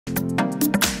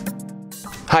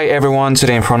Hi everyone,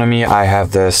 today in front of me I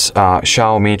have this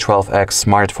Xiaomi 12X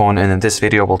smartphone, and in this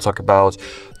video we'll talk about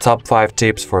top 5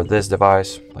 tips for this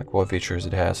device, like what features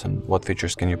it has and what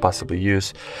features can you possibly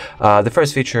use. The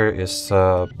first feature is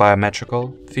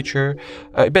biometrical feature.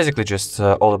 Basically just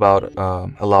all about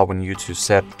allowing you to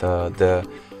set the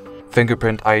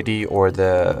fingerprint ID or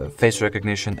the face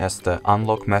recognition as the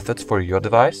unlock methods for your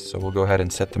device. So we'll go ahead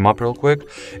and set them up real quick.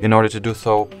 In order to do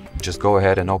so, just go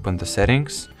ahead and open the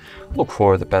settings. Look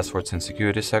for the passwords and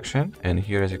security section, and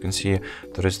here, as you can see,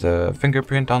 there is the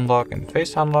fingerprint unlock and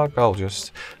face unlock. I'll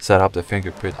just set up the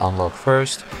fingerprint unlock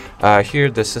first. Here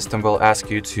the system will ask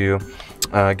you to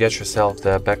get yourself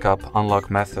the backup unlock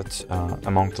method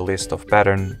among the list of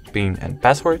pattern, PIN and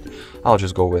password. I'll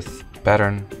just go with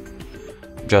pattern,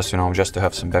 just to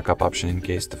have some backup option in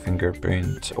case the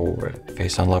fingerprint or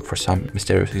face unlock for some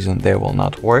mysterious reason they will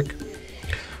not work.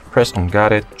 Press on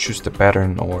got it, choose the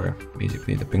pattern or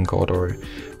basically the PIN code or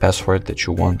password that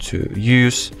you want to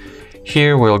use.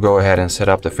 Here we'll go ahead and set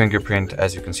up the fingerprint.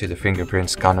 As you can see, the fingerprint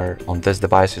scanner on this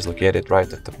device is located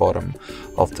right at the bottom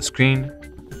of the screen.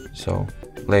 So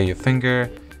lay your finger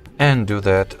and do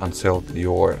that until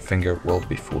your finger will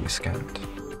be fully scanned.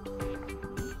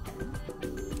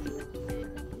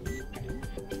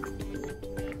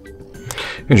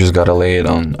 You just gotta lay it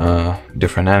on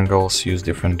different angles, use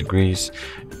different degrees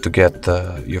to get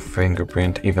your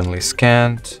fingerprint evenly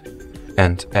scanned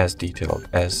and as detailed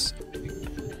as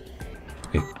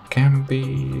it can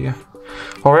be.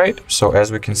 Alright, so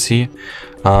as we can see,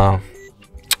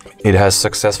 it has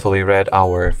successfully read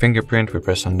our fingerprint. We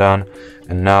press on done,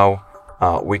 and now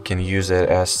we can use it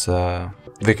as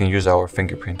we can use our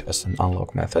fingerprint as an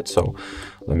unlock method. So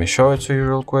let me show it to you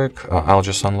real quick. I'll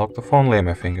just unlock the phone, lay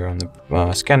my finger on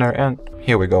the scanner, and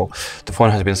here we go. The phone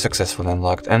has been successfully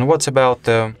unlocked. And what's about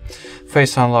the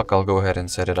face unlock? I'll go ahead and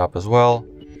set it up as well.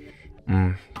 So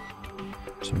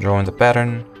I'm drawing the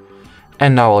pattern,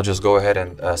 and now I'll just go ahead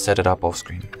and set it up off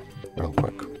screen real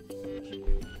quick.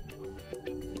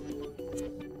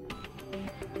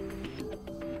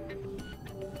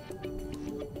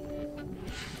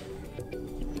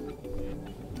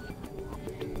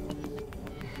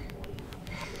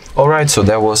 Alright, so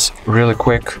that was really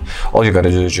quick. All you gotta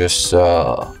do is just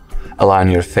align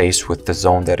your face with the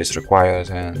zone that is required,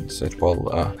 and it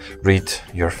will read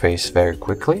your face very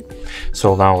quickly.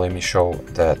 So now let me show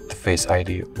that the Face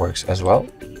ID works as well.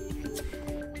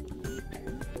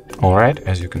 Alright,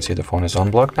 as you can see, the phone is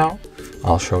unblocked now.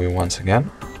 I'll show you once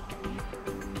again.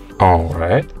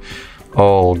 Alright,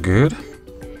 all good.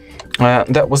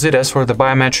 That was it. As for the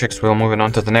biometrics, we'll move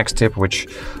on to the next tip, which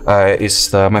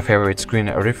is my favorite screen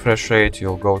refresh rate.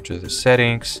 You'll go to the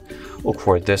settings, look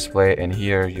for display, and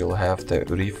here you'll have the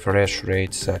refresh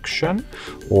rate section,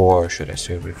 or should I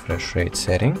say refresh rate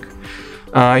setting.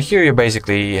 Here you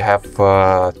basically have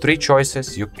 3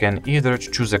 choices. You can either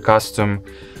choose a custom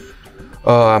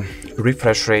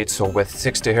refresh rate, so with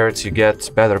 60 Hz you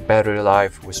get better battery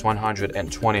life, with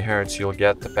 120 Hz you'll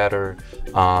get the better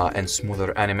and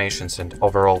smoother animations and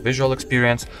overall visual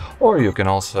experience. Or you can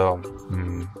also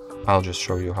I'll just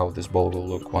show you how this ball will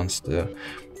look once the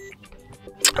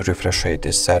refresh rate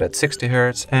is set at 60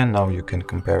 Hz, and now you can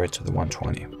compare it to the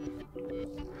 120.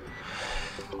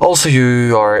 Also,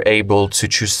 you are able to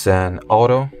choose an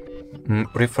auto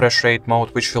refresh rate mode,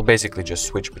 which will basically just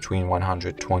switch between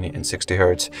 120 and 60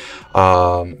 Hz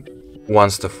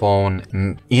once the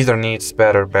phone either needs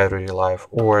better battery life,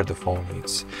 or the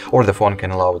phone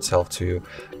can allow itself to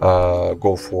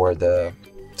go for the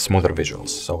smoother visuals.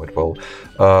 So it will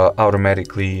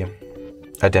automatically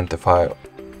identify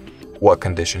what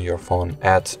condition your phone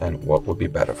at and what would be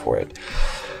better for it.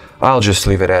 I'll just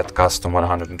leave it at custom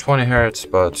 120 Hz,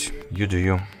 but you do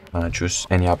you. Choose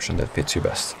any option that fits you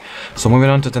best. So moving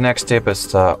on to the next tip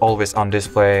is always on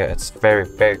display. It's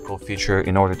very cool feature.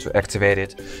 In order to activate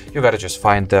it, you gotta just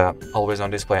find the always on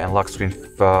display and lock screen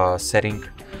setting,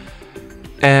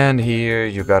 and here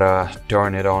you gotta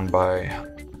turn it on by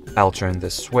altering the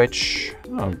switch.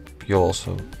 You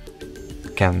also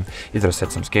can either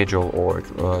set some schedule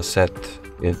or set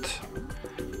it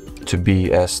to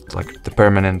be as like the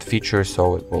permanent feature,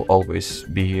 so it will always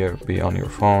be here, be on your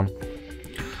phone.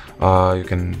 You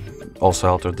can also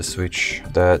alter the switch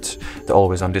that the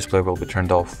always on display will be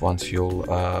turned off once you'll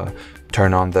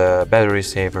turn on the battery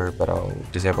saver, but I'll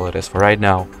disable it as for right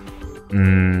now.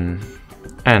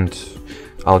 And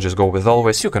I'll just go with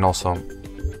always. You can also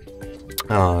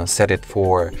set it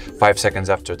for 5 seconds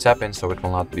after tapping, so it will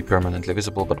not be permanently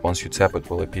visible, but once you tap it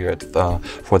will appear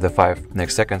for the 5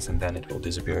 next seconds, and then it will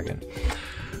disappear again.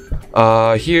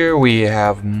 Here we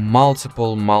have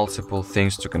multiple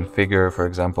things to configure. For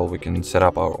example, we can set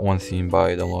up our own theme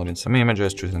by downloading some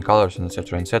images, choosing colors, and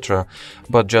etc.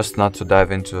 But just not to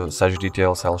dive into such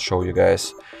details, I'll show you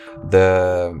guys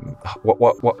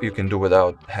what you can do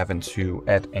without having to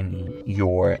add any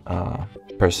your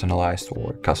personalized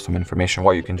or custom information.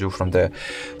 What you can do from the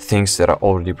things that are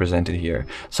already presented here.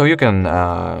 So you can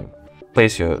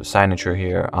place your signature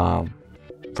here.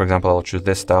 For example, I'll choose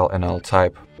this style and I'll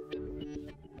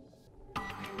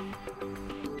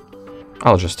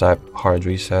just type hard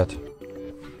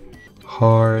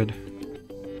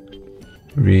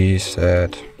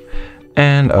reset,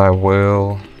 and I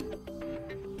will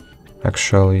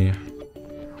actually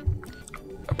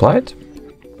apply it.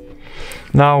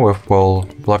 Now if we'll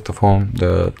block the phone,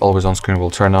 the always on screen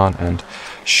will turn on and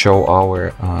show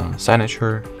our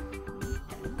signature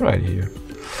right here.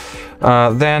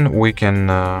 Then we can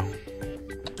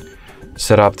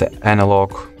set up the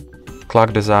analog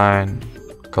clock design,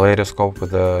 kaleidoscope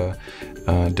with a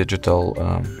digital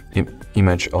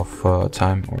image of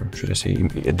time, or should I say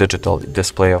a digital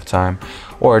display of time,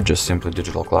 or just simply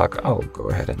digital clock. I'll go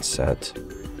ahead and set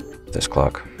this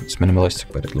clock. It's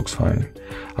minimalistic, but it looks fine.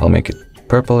 I'll make it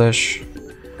purplish.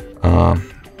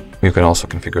 You can also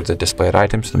configure the displayed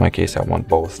items. In my case, I want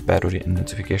both battery and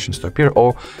notifications to appear.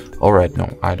 Oh, all right, no,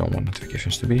 I don't want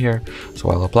notifications to be here,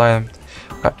 so I'll apply them.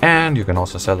 And you can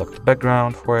also select the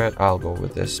background for it. I'll go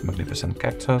with this magnificent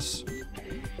cactus.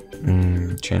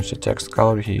 Change the text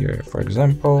color here, for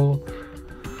example.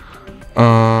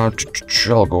 I'll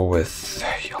go with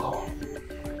yellow.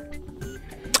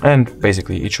 And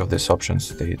basically each of these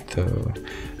options,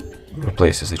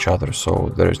 replaces each other,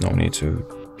 so there is no need to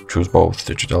choose both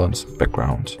digital and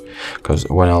background, because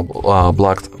when I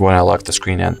lock the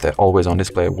screen and the always on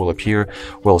display will appear,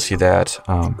 we'll see that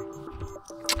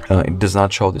it does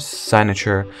not show the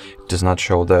signature, it does not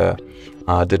show the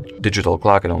digital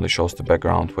clock, it only shows the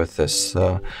background with this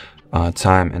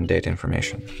time and date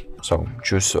information. So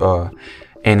choose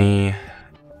any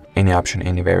option,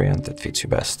 any variant that fits you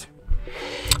best.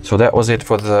 So that was it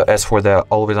for as for the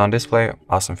always on display.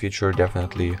 Awesome feature,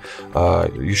 definitely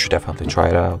you should definitely try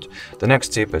it out. The next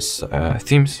tip is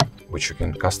themes, which you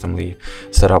can customly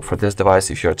set up for this device.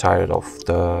 If you're tired of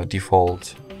the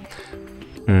default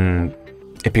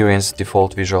appearance,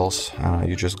 default visuals,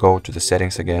 you just go to the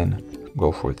settings again,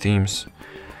 go for themes,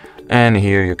 and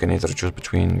here you can either choose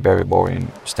between very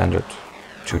boring standard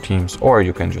 2 themes, or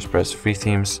you can just press free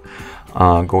themes.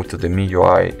 Go to the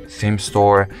MIUI theme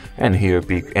store, and here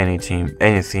pick any theme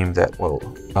that will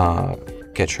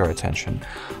catch your attention.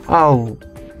 I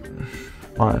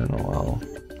don't know, I'll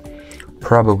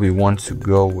probably want to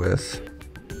go with,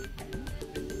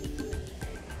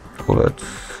 let's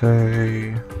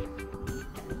say,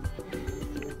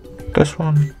 this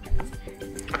one.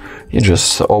 You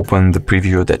just open the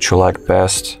preview that you like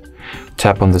best,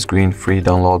 tap on this green free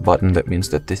download button. That means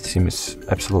that this theme is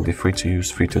absolutely free to use,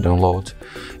 free to download.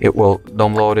 It will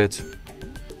download it.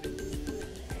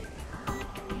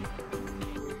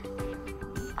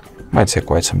 Might take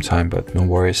quite some time, but no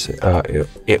worries,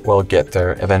 it will get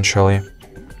there eventually.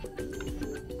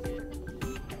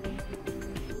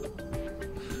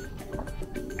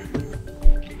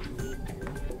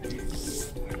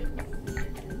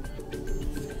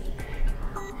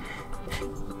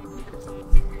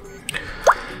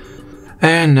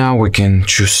 And now we can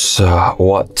choose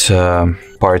what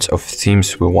parts of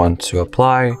themes we want to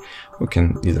apply. We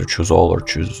can either choose all or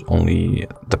choose only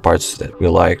the parts that we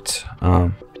liked.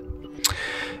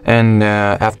 And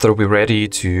after we're ready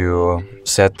to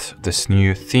set this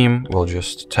new theme, we'll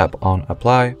just tap on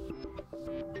apply.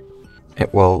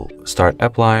 It will start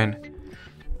applying.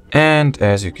 And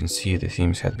as you can see, the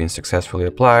themes have been successfully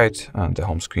applied. The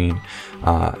home screen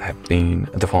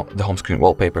the home screen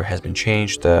wallpaper has been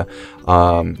changed. The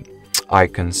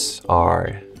icons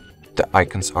are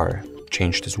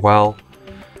changed as well.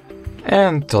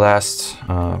 And the last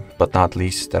but not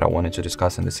least that I wanted to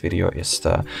discuss in this video is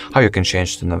how you can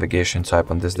change the navigation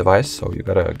type on this device. So you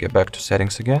gotta get back to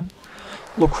settings again,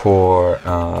 look for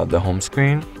the home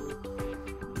screen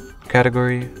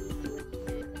category.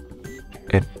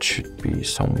 It should be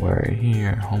somewhere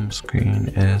here. Home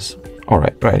screen is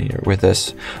right here with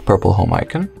this purple home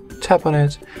icon. Tap on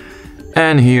it,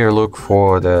 and here look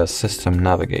for the system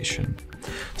navigation.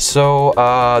 So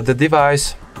the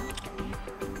device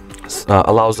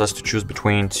allows us to choose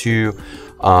between 2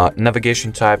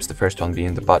 navigation types. The first one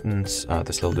being the buttons,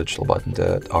 this little digital button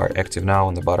that are active now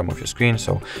on the bottom of your screen.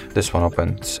 So this one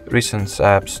opens recent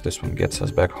apps, this one gets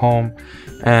us back home,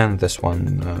 and this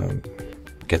one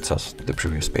gets us to the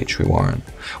previous page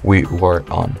we were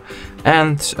on.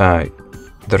 And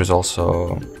there is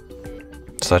also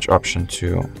such option to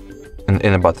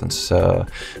in the buttons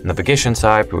navigation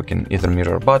type. We can either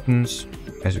mirror buttons.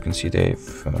 As you can see, they've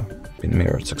been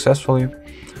mirrored successfully.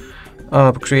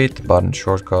 Create button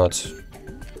shortcuts.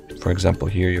 For example,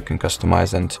 here you can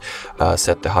customize and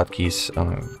set the hotkeys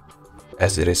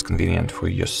as it is convenient for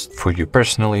you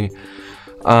personally.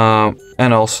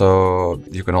 And also,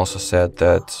 you can also set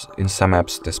that in some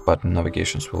apps, this button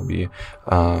navigations will be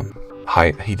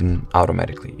hidden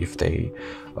automatically if they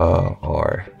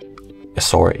are a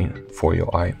sore for your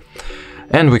eye.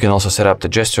 And we can also set up the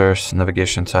gestures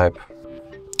navigation type.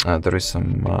 There is some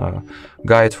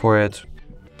guide for it,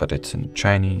 but it's in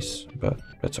Chinese, but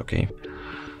that's okay.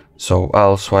 So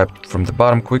I'll swipe from the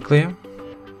bottom quickly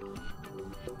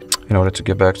in order to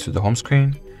get back to the home screen.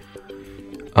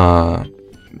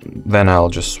 Then I'll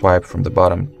just swipe from the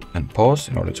bottom and pause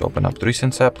in order to open up the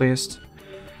recent app list.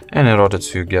 And in order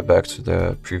to get back to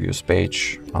the previous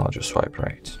page, I'll just swipe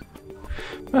right.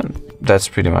 And that's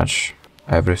pretty much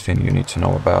everything you need to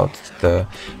know about the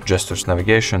gestures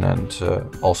navigation. And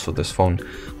also this phone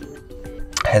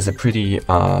has a pretty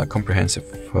comprehensive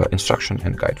instruction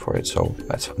and guide for it, so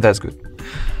that's good.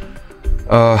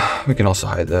 We can also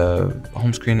hide the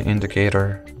home screen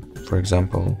indicator, for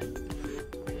example.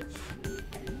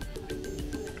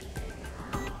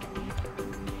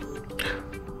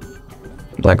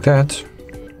 Like that.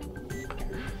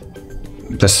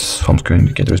 This home screen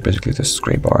indicator is basically this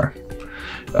gray bar.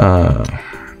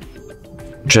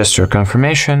 Gesture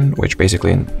confirmation, which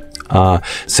basically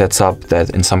sets up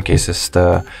that in some cases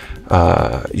the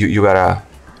you gotta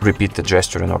repeat the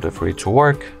gesture in order for it to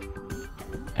work.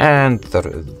 And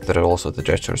there are also the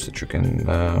gestures that you can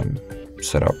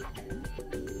set up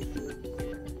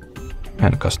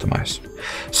and customize.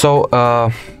 So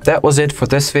that was it for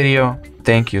this video.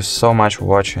 Thank you so much for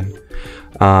watching.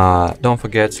 Don't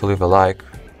forget to leave a like,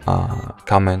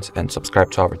 comment and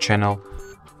subscribe to our channel.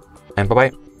 And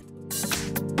bye-bye.